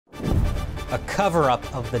A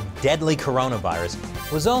cover-up of the deadly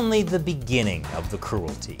coronavirus was only the beginning of the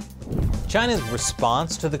cruelty. China's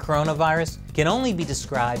response to the coronavirus can only be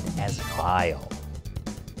described as vile.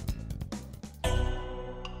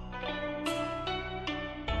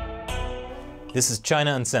 This is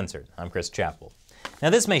China Uncensored. I'm Chris Chappell. Now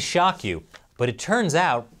this may shock you, but it turns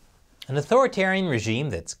out an authoritarian regime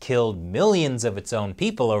that's killed millions of its own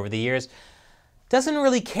people over the years doesn't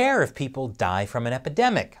really care if people die from an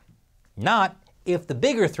epidemic. Not if the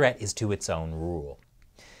bigger threat is to its own rule.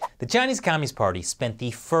 The Chinese Communist Party spent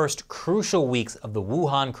the first crucial weeks of the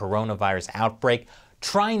Wuhan coronavirus outbreak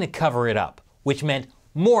trying to cover it up, which meant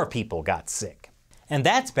more people got sick. And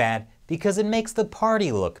that's bad because it makes the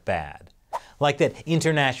party look bad. Like that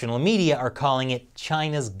international media are calling it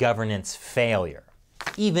China's governance failure.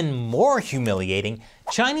 Even more humiliating,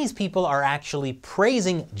 Chinese people are actually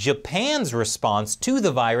praising Japan's response to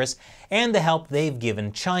the virus and the help they've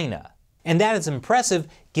given China. And that is impressive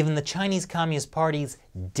given the Chinese Communist Party's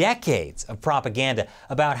decades of propaganda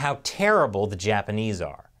about how terrible the Japanese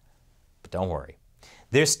are. But don't worry,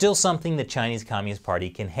 there's still something the Chinese Communist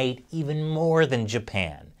Party can hate even more than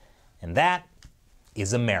Japan, and that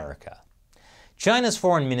is America. China's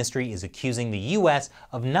foreign ministry is accusing the US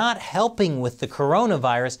of not helping with the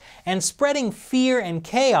coronavirus and spreading fear and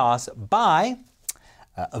chaos by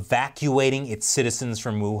evacuating its citizens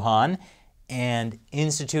from Wuhan and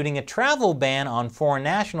instituting a travel ban on foreign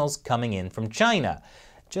nationals coming in from China,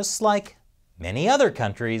 just like many other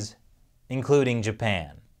countries, including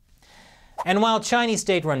Japan. And while Chinese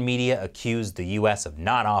state-run media accuse the US of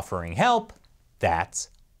not offering help, that's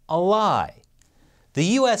a lie. The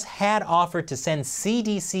US had offered to send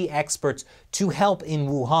CDC experts to help in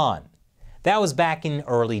Wuhan. That was back in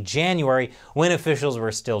early January when officials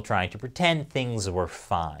were still trying to pretend things were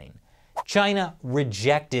fine. China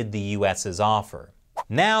rejected the US's offer.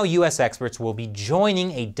 Now US experts will be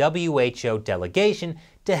joining a WHO delegation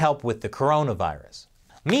to help with the coronavirus.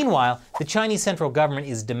 Meanwhile, the Chinese central government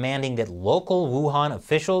is demanding that local Wuhan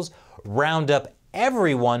officials round up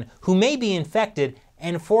everyone who may be infected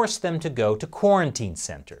and force them to go to quarantine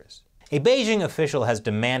centers. A Beijing official has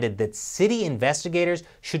demanded that city investigators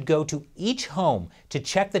should go to each home to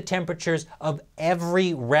check the temperatures of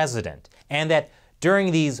every resident, and that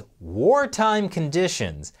during these wartime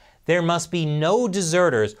conditions, there must be no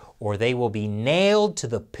deserters or they will be nailed to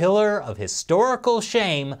the pillar of historical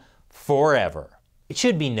shame forever. It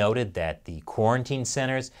should be noted that the quarantine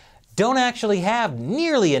centers don't actually have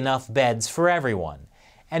nearly enough beds for everyone,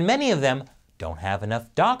 and many of them don't have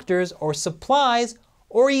enough doctors or supplies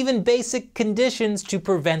or even basic conditions to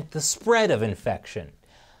prevent the spread of infection.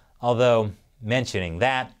 Although mentioning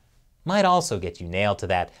that might also get you nailed to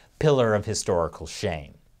that pillar of historical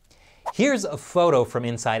shame. Here's a photo from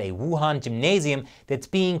inside a Wuhan gymnasium that's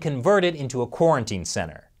being converted into a quarantine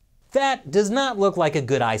center. That does not look like a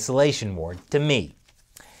good isolation ward to me.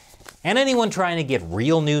 And anyone trying to get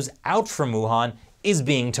real news out from Wuhan is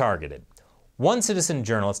being targeted. One citizen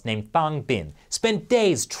journalist named Fang Bin spent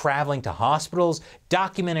days traveling to hospitals,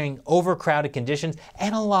 documenting overcrowded conditions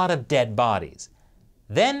and a lot of dead bodies.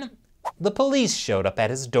 Then the police showed up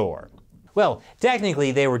at his door. Well,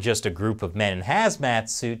 technically they were just a group of men in hazmat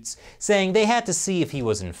suits saying they had to see if he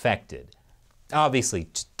was infected. Obviously,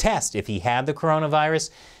 to test if he had the coronavirus,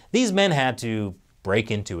 these men had to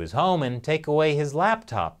break into his home and take away his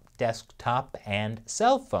laptop, desktop, and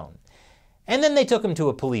cell phone. And then they took him to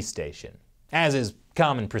a police station, as is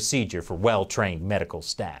common procedure for well-trained medical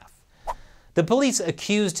staff. The police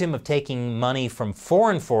accused him of taking money from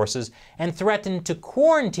foreign forces and threatened to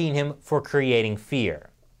quarantine him for creating fear.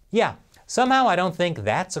 Yeah, somehow I don't think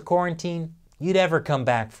that's a quarantine you'd ever come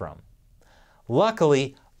back from.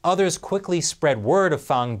 Luckily, others quickly spread word of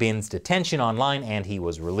Fang Bin's detention online and he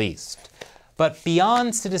was released. But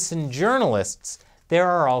beyond citizen journalists, there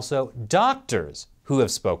are also doctors who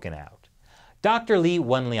have spoken out. Dr.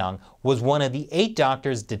 Wenliang was one of the 8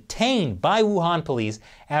 doctors detained by Wuhan police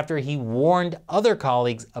after he warned other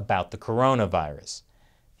colleagues about the coronavirus.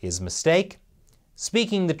 His mistake?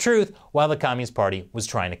 Speaking the truth while the Communist Party was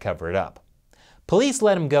trying to cover it up. Police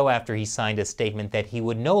let him go after he signed a statement that he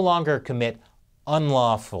would no longer commit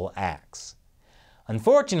unlawful acts.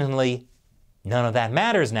 Unfortunately, none of that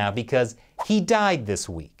matters now because he died this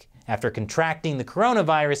week after contracting the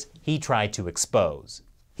coronavirus he tried to expose.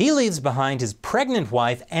 He leaves behind his pregnant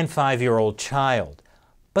wife and 5-year-old child.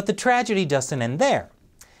 But the tragedy doesn't end there.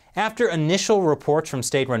 After initial reports from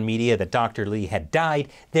state-run media that Dr. Li had died,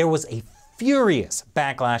 there was a furious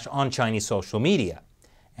backlash on Chinese social media.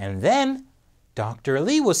 And then, Dr.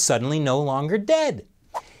 Li was suddenly no longer dead.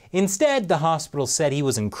 Instead, the hospital said he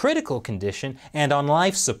was in critical condition and on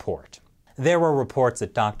life support. There were reports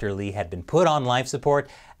that Dr. Li had been put on life support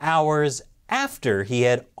hours after he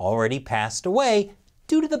had already passed away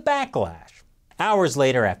due to the backlash. Hours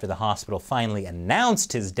later, after the hospital finally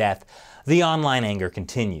announced his death, the online anger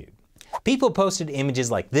continued. People posted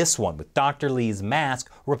images like this one with Dr. Li's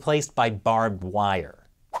mask replaced by barbed wire.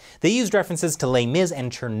 They used references to Les Mis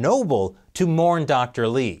and Chernobyl to mourn Dr.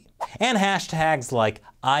 Li, and hashtags like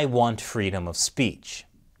 "I want freedom of speech."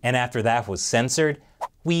 And after that was censored,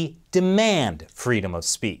 "We demand freedom of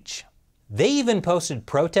speech." They even posted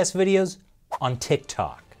protest videos on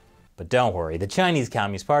TikTok. But don't worry, the Chinese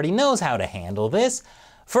Communist Party knows how to handle this.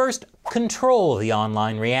 First, control the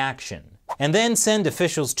online reaction, and then send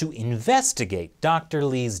officials to investigate Dr.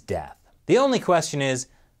 Li's death. The only question is,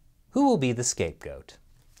 who will be the scapegoat?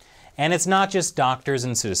 And it's not just doctors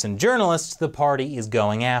and citizen journalists the party is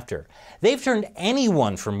going after. They've turned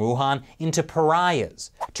anyone from Wuhan into pariahs,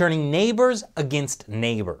 turning neighbors against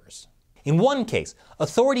neighbors. In one case,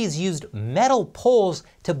 authorities used metal poles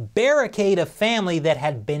to barricade a family that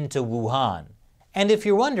had been to Wuhan. And if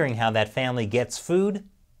you're wondering how that family gets food,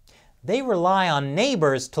 they rely on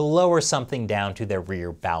neighbors to lower something down to their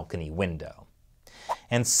rear balcony window.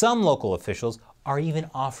 And some local officials are even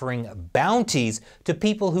offering bounties to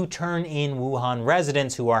people who turn in Wuhan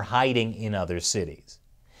residents who are hiding in other cities.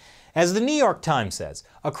 As the New York Times says,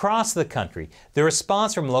 across the country, the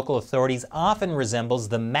response from local authorities often resembles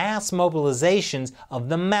the mass mobilizations of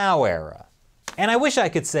the Mao era. And I wish I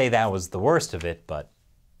could say that was the worst of it, but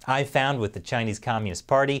I found with the Chinese Communist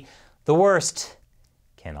Party, the worst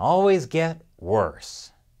can always get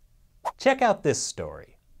worse. Check out this story.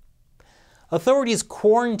 Authorities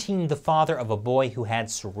quarantined the father of a boy who had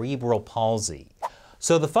cerebral palsy.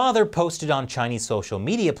 So the father posted on Chinese social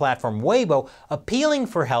media platform Weibo appealing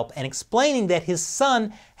for help and explaining that his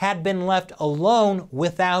son had been left alone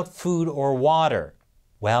without food or water.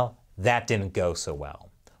 Well, that didn't go so well.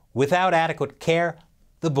 Without adequate care,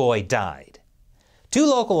 the boy died. 2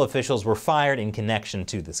 local officials were fired in connection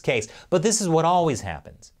to this case, but this is what always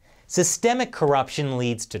happens. Systemic corruption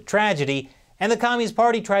leads to tragedy, and the Communist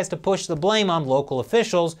Party tries to push the blame on local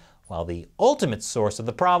officials, while the ultimate source of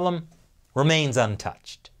the problem remains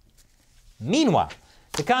untouched. Meanwhile,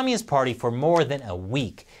 the Communist Party for more than a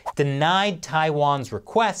week denied Taiwan's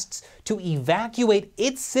requests to evacuate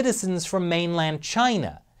its citizens from mainland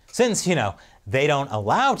China, since, they don't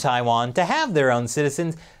allow Taiwan to have their own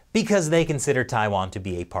citizens because they consider Taiwan to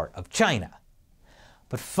be a part of China.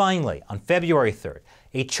 But finally, on February 3rd,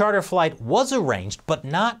 a charter flight was arranged, but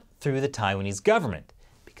not through the Taiwanese government,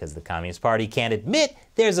 because the Communist Party can't admit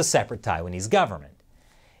there's a separate Taiwanese government.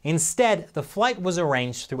 Instead, the flight was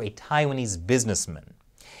arranged through a Taiwanese businessman.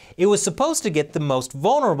 It was supposed to get the most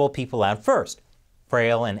vulnerable people out first,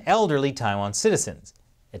 frail and elderly Taiwan citizens.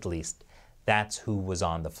 At least, that's who was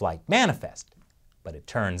on the flight manifest. But it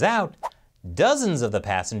turns out, dozens of the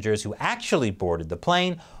passengers who actually boarded the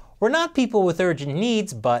plane were not people with urgent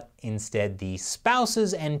needs, but instead the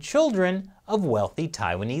spouses and children of wealthy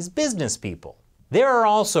Taiwanese business people. There are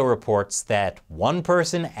also reports that one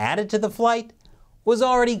person added to the flight was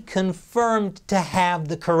already confirmed to have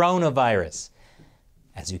the coronavirus.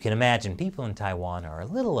 As you can imagine, people in Taiwan are a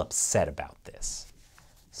little upset about this.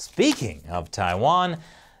 Speaking of Taiwan,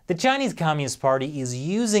 the Chinese Communist Party is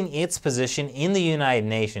using its position in the United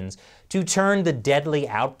Nations to turn the deadly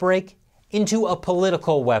outbreak into a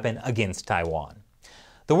political weapon against Taiwan.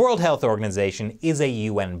 The World Health Organization is a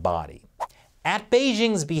UN body. At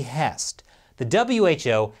Beijing's behest, the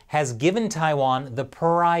WHO has given Taiwan the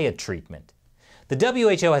pariah treatment.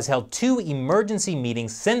 The WHO has held 2 emergency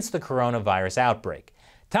meetings since the coronavirus outbreak.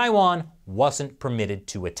 Taiwan wasn't permitted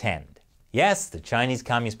to attend. Yes, the Chinese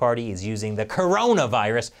Communist Party is using the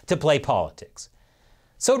coronavirus to play politics.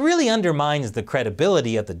 So it really undermines the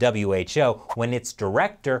credibility of the WHO when its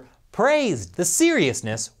director praised the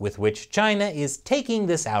seriousness with which China is taking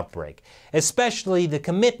this outbreak, especially the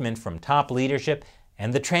commitment from top leadership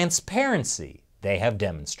and the transparency they have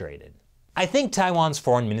demonstrated. I think Taiwan's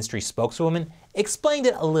foreign ministry spokeswoman explained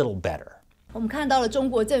it a little better.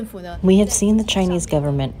 We have seen the Chinese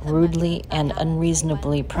government rudely and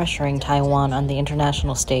unreasonably pressuring Taiwan on the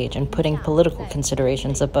international stage and putting political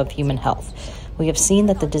considerations above human health. We have seen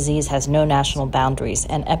that the disease has no national boundaries,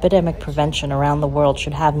 and epidemic prevention around the world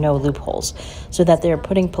should have no loopholes, so that they are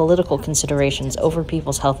putting political considerations over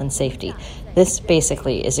people's health and safety. This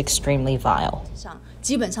basically is extremely vile.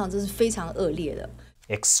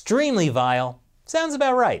 Extremely vile? Sounds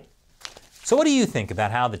about right. So what do you think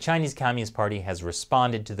about how the Chinese Communist Party has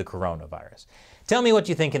responded to the coronavirus? Tell me what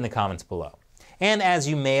you think in the comments below. And as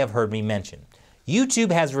you may have heard me mention,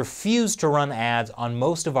 YouTube has refused to run ads on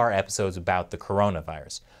most of our episodes about the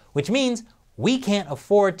coronavirus. which means we can't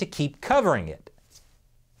afford to keep covering it.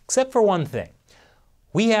 Except for one thing.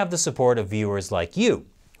 We have the support of viewers like you,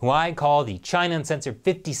 who I call the China Uncensored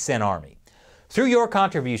 50-cent army. Through your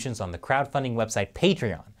contributions on the crowdfunding website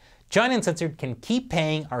Patreon, China Uncensored can keep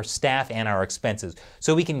paying our staff and our expenses,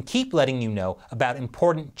 so we can keep letting you know about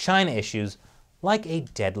important China issues like a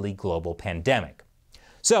deadly global pandemic.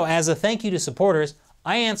 So as a thank you to supporters,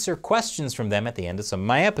 I answer questions from them at the end of some of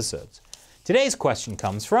my episodes. Today's question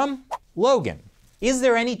comes from Logan. Is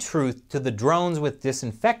there any truth to the drones with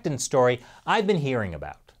disinfectant story I've been hearing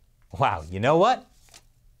about? Wow, you know what?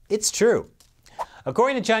 It's true.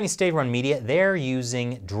 According to Chinese state-run media, they're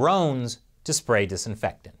using drones to spray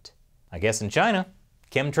disinfectant. I guess in China,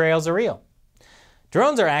 chemtrails are real.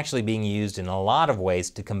 Drones are actually being used in a lot of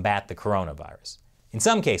ways to combat the coronavirus. In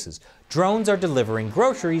some cases, drones are delivering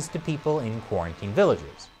groceries to people in quarantine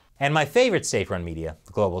villages. And my favorite state-run media,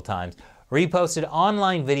 the Global Times, reposted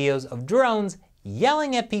online videos of drones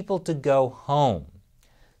yelling at people to go home.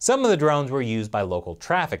 Some of the drones were used by local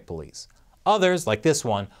traffic police. Others, like this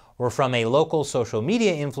one, were from a local social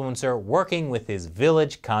media influencer working with his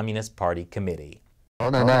village Communist Party committee. 老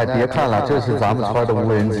奶奶，别看了，这是咱们村的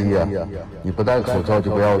无人机啊！你不戴口罩就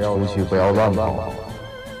不要出去，不要乱跑，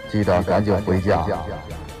记得赶紧回家，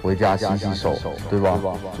回家洗洗手，对吧？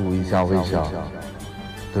注意一下卫生，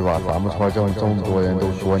对吧？咱们村这么多人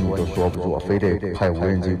都说你都说不住，非得派无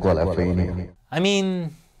人机过来飞你。I mean,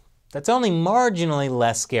 that's only marginally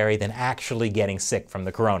less scary than actually getting sick from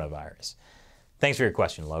the coronavirus. Thanks for your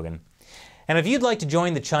question, Logan. And if you'd like to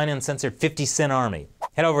join the China Uncensored 50-cent army,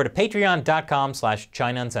 head over to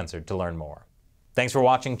patreon.com/China Uncensored to learn more. Thanks for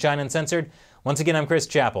watching China Uncensored. Once again, I'm Chris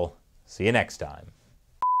Chappell. See you next time.